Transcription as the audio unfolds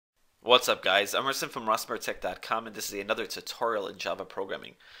What's up guys, I'm Marcin from RossMerTech.com and this is another tutorial in Java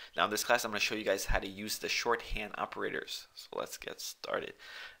programming. Now in this class I'm going to show you guys how to use the shorthand operators. So let's get started.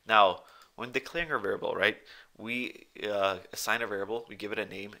 Now when declaring a variable, right, we assign a variable, we give it a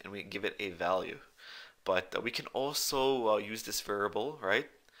name, and we give it a value. But we can also use this variable, right?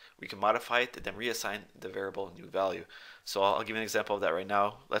 We can modify it and then reassign the variable a new value. So I'll give you an example of that right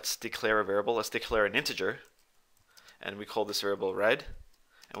now. Let's declare a variable. Let's declare an integer and we call this variable red.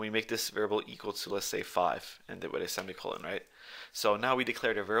 And we make this variable equal to, let's say, 5, and with a semicolon, right? So now we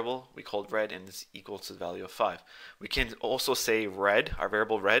declared a variable, we called red, and it's equal to the value of 5. We can also say red, our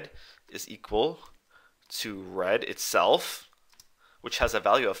variable red, is equal to red itself, which has a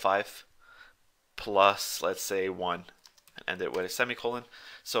value of 5, plus, let's say, 1, and end it with a semicolon.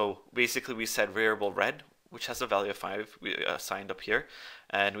 So basically we said variable red, which has a value of 5, we assigned up here,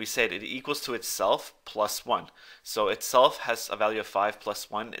 and we said it equals to itself plus 1. So itself has a value of 5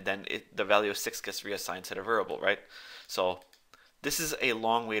 plus 1, and then the value of 6 gets reassigned to the variable, right? So this is a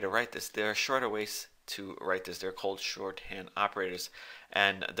long way to write this. There are shorter ways to write this. They're called shorthand operators.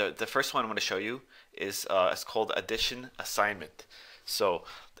 And the first one I'm going to show you is it's called addition assignment. So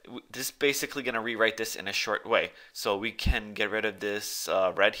this is basically going to rewrite this in a short way. So we can get rid of this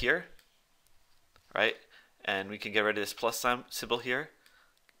red here, right? And we can get rid of this plus sign symbol here,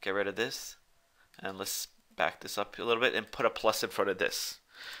 get rid of this, and let's back this up a little bit and put a plus in front of this.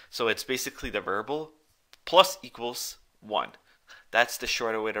 So it's basically the variable plus equals 1. That's the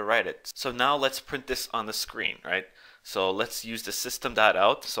shorter way to write it. So now let's print this on the screen, right? So let's use the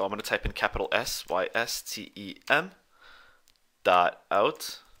system.out. So I'm going to type in capital SYSTEM dot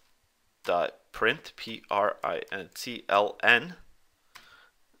out dot print PRINTLN,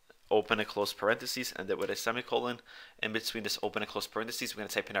 open and close parentheses, and then with a semicolon. In between this open and close parentheses, we're going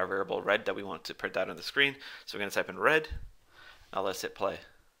to type in our variable red that we want to print out on the screen. So we're going to type in red. Now let's hit play.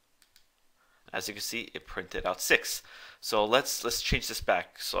 As you can see, it printed out 6. So let's change this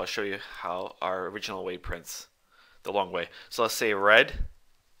back. So I'll show you how our original way prints, the long way. So let's say red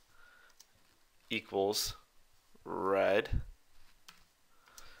equals red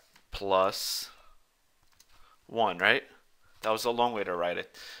plus 1, right? That was a long way to write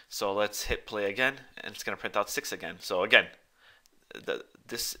it. So let's hit play again, and it's going to print out 6 again. So again,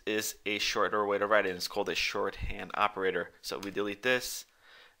 this is a shorter way to write it. It's called a shorthand operator. So we delete this,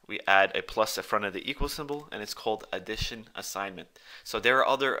 we add a plus in front of the equal symbol, and it's called addition assignment. So there are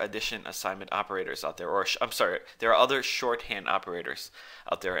other addition assignment operators out there, or I'm sorry, there are other shorthand operators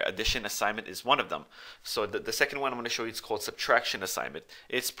out there. Addition assignment is one of them. So the second one I'm going to show you is called subtraction assignment.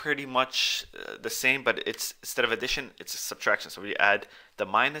 It's pretty much the same, but it's instead of addition, it's subtraction. So we add the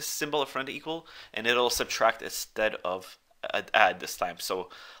minus symbol in front of the equal, and it'll subtract instead of add this time. So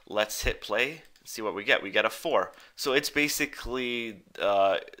let's hit play. See what we get. We get a 4. So it's basically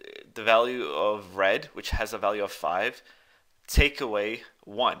the value of red, which has a value of 5, take away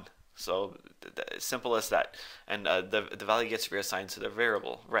 1. So simple as that. And the value gets reassigned to the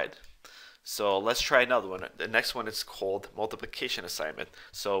variable red. So let's try another one. The next one is called multiplication assignment.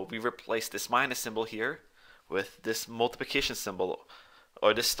 So we replace this minus symbol here with this multiplication symbol,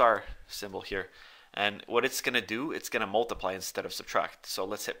 or this star symbol here. And what it's going to do, it's going to multiply instead of subtract. So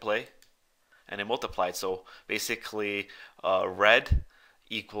let's hit play. And it multiplied. So basically red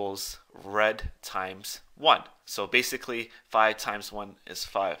equals red times 1. So basically 5 times 1 is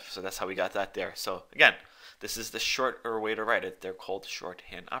 5. So that's how we got that there. So again, this is the shorter way to write it. They're called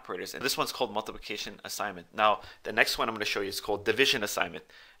shorthand operators. And this one's called multiplication assignment. Now the next one I'm going to show you is called division assignment.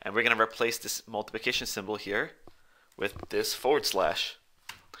 And we're going to replace this multiplication symbol here with this /.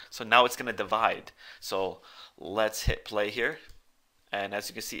 So now it's going to divide. So let's hit play here. And as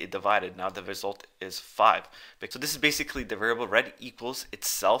you can see, it divided. Now the result is 5. So this is basically the variable red equals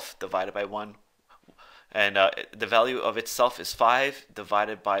itself divided by 1. And the value of itself is 5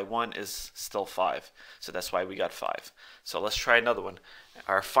 divided by 1 is still 5. So that's why we got 5. So let's try another one.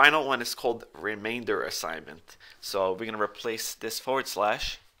 Our final one is called remainder assignment. So we're going to replace this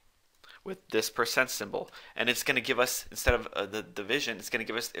 / with this % symbol. And it's going to give us, instead of the division, it's going to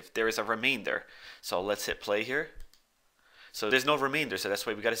give us if there is a remainder. So let's hit play here. So there's no remainder, so that's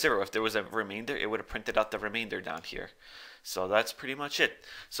why we got a 0. If there was a remainder, it would have printed out the remainder down here. So that's pretty much it.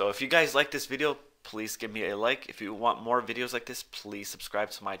 So if you guys like this video, please give me a like. If you want more videos like this, please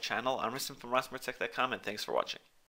subscribe to my channel. I'm Marcin from RossMerTech.com, and thanks for watching.